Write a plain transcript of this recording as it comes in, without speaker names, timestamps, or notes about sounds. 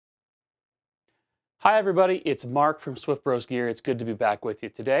Hi everybody, it's Mark from Swift Bros Gear. It's good to be back with you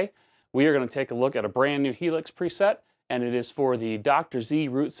today. We are going to take a look at a brand new Helix preset, and it is for the Dr. Z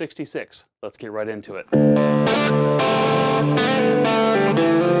Route 66. Let's get right into it.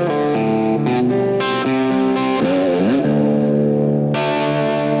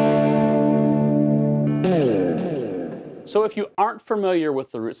 So if you aren't familiar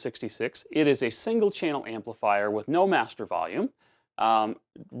with the Route 66, it is a single channel amplifier with no master volume.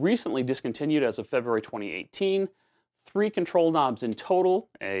 Recently discontinued as of February 2018. 3 control knobs in total: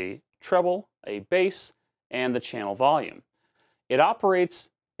 a treble, a bass, and the channel volume. It operates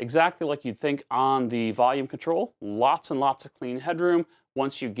exactly like you'd think on the volume control. Lots and lots of clean headroom.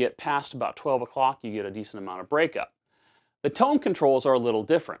 Once you get past about 12 o'clock, you get a decent amount of breakup. The tone controls are a little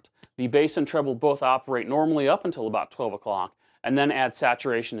different. The bass and treble both operate normally up until about 12 o'clock, and then add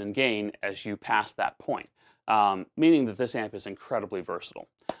saturation and gain as you pass that point. Meaning that this amp is incredibly versatile.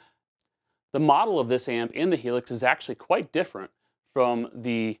 The model of this amp in the Helix is actually quite different from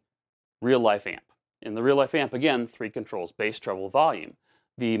the real-life amp. In the real-life amp, again, 3 controls: bass, treble, volume.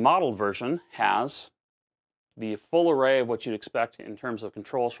 The modeled version has the full array of what you'd expect in terms of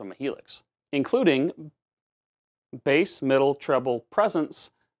controls from a Helix, including bass, middle, treble,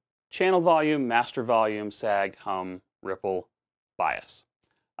 presence, channel volume, master volume, sag, hum, ripple, bias,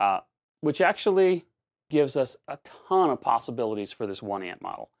 which actually gives us a ton of possibilities for this 1 amp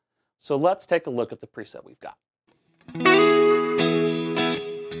model. So let's take a look at the preset we've got.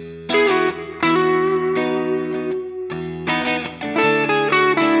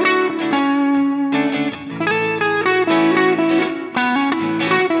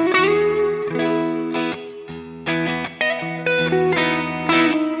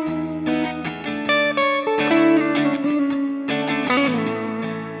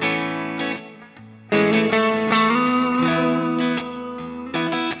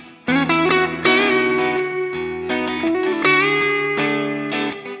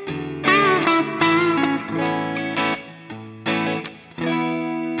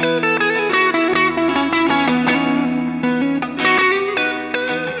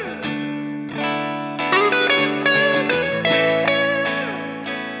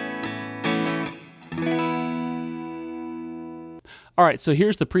 All right, so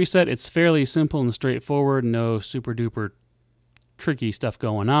here's the preset. It's fairly simple and straightforward, no super duper tricky stuff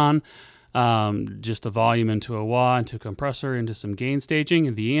going on. Just a volume into a wah, into a compressor, into some gain staging,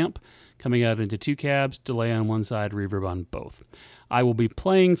 and the amp coming out into 2 cabs, delay on one side, reverb on both. I will be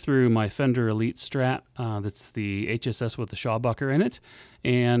playing through my Fender Elite Strat. That's the HSS with the Shawbucker in it,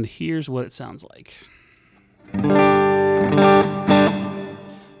 and here's what it sounds like.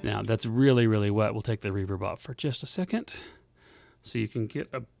 Now, that's really, really wet. We'll take the reverb off for just a second, so you can get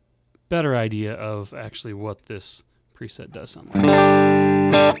a better idea of actually what this preset does sound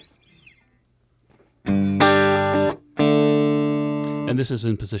like. And this is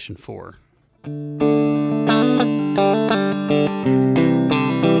in position 4.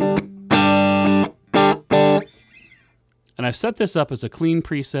 And I've set this up as a clean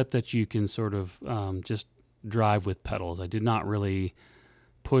preset that you can sort of just drive with pedals. I did not really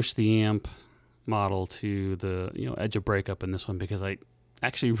push the amp model to the edge of breakup in this one, because I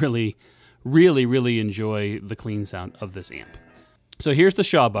actually really enjoy the clean sound of this amp. So here's the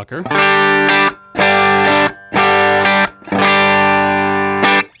Shawbucker.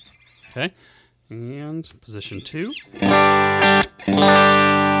 Okay, and position 2. And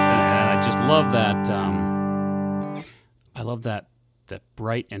I just love that. I love that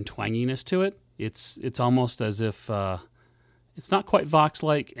bright and twanginess to it. It's almost as if it's not quite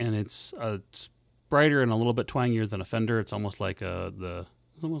Vox-like, and it's brighter and a little bit twangier than a Fender. It's almost like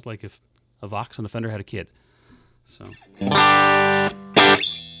it's almost like if a Vox and a Fender had a kid. So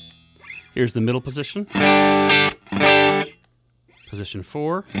here's the middle position, position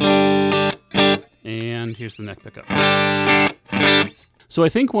 4, and here's the neck pickup. So I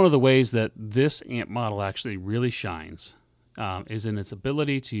think one of the ways that this amp model actually really shines is in its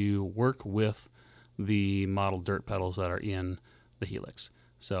ability to work with the model dirt pedals that are in the Helix.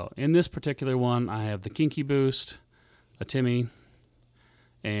 So in this particular one, I have the Kinky Boost, a Timmy,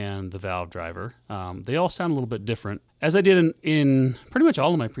 and the valve driver. They all sound a little bit different. As I did in pretty much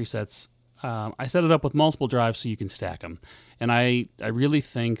all of my presets, I set it up with multiple drives so you can stack them. And I really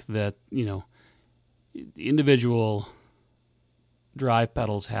think that, individual drive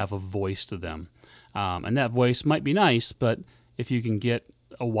pedals have a voice to them. And that voice might be nice, but if you can get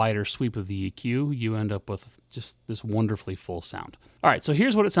a wider sweep of the EQ, you end up with just this wonderfully full sound. All right, so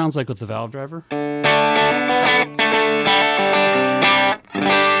here's what it sounds like with the valve driver.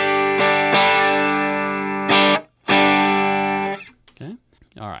 Okay,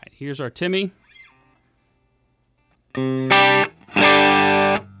 all right, here's our Timmy.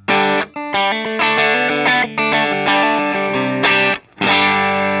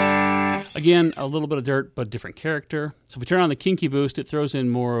 Again, a little bit of dirt, but different character. So if we turn on the kinky boost, it throws in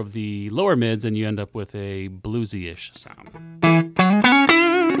more of the lower mids, and you end up with a bluesy-ish sound.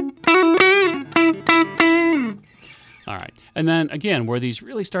 All right, and then again, where these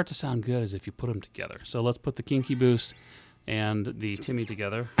really start to sound good is if you put them together. So let's put the kinky boost and the Timmy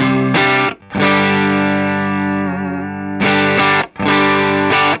together.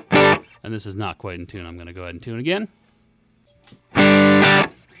 And this is not quite in tune. I'm going to go ahead and tune again.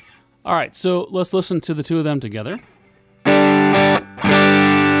 All right, so let's listen to the two of them together. That's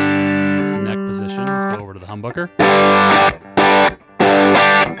the neck position. Let's go over to the humbucker.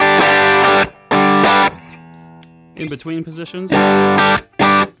 In between positions,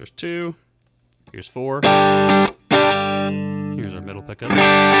 there's 2, here's 4, here's our middle pickup.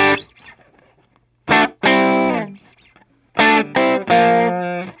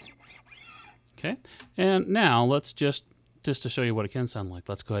 Okay, and now let's just to show you what it can sound like,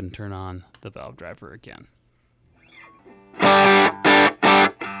 let's go ahead and turn on the valve driver again.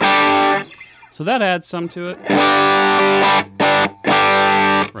 So that adds some to it.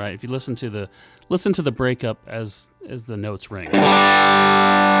 Right, if you listen to the breakup as the notes ring. Right.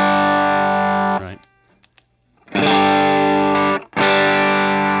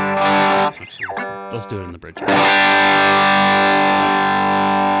 Actually, let's do it in the bridge.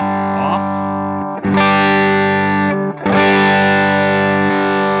 Off.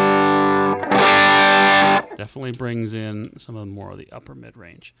 Definitely brings in some of the more of the upper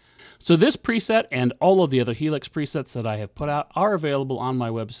mid-range. So this preset and all of the other Helix presets that I have put out are available on my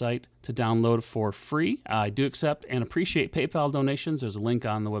website to download for free. I do accept and appreciate PayPal donations. There's a link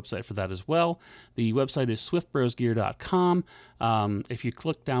on the website for that as well. The website is swiftbrosgear.com. If you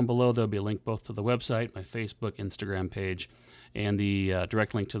click down below, there'll be a link both to the website, my Facebook, Instagram page, and the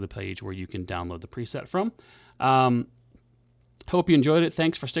direct link to the page where you can download the preset from. Hope you enjoyed it.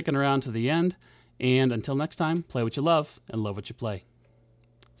 Thanks for sticking around to the end. And until next time, play what you love and love what you play.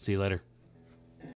 See you later.